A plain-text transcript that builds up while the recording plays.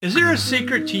Is there a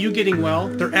secret to you getting well?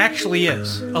 There actually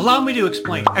is. Allow me to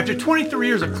explain. After 23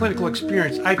 years of clinical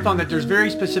experience, I found that there's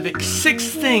very specific 6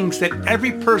 things that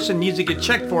every person needs to get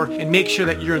checked for and make sure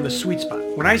that you're in the sweet spot.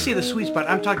 When I say the sweet spot,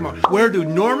 I'm talking about where do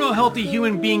normal, healthy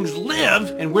human beings live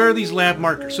and where are these lab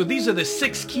markers? So these are the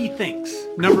 6 key things.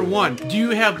 Number 1, do you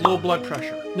have low blood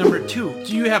pressure? Number 2,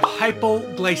 do you have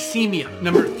hypoglycemia?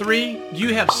 Number 3, do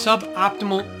you have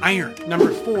suboptimal iron?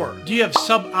 Number 4, do you have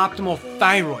suboptimal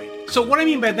thyroid? So what I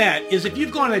mean by that is if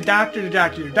you've gone to doctor and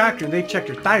they've checked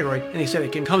your thyroid and they said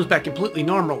it comes back completely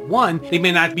normal, 1, they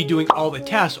may not be doing all the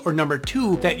tests, or number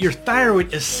 2, that your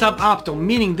thyroid is suboptimal,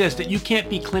 meaning this, that you can't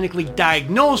be clinically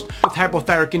diagnosed with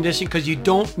hypothyroid condition because you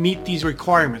don't meet these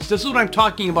requirements. This is what I'm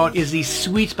talking about, is these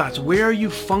sweet spots. Where are you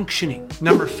functioning?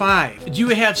 Number 5, do you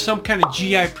have some kind of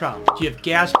GI problem? Do you have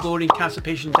gas, bloating,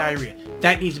 constipation, diarrhea?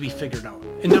 That needs to be figured out.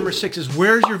 And number 6 is,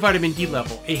 where's your vitamin D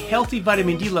level? A healthy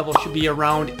vitamin D level should be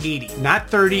around 80. Not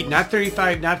 30, not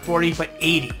 35, not 40, but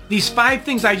 80. These 5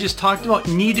 things I just talked about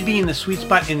need to be in the sweet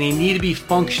spot and they need to be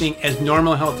functioning as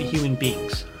normal, healthy human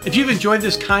beings. If you've enjoyed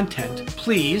this content,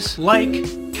 please like,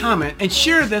 comment, and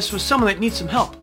share this with someone that needs some help.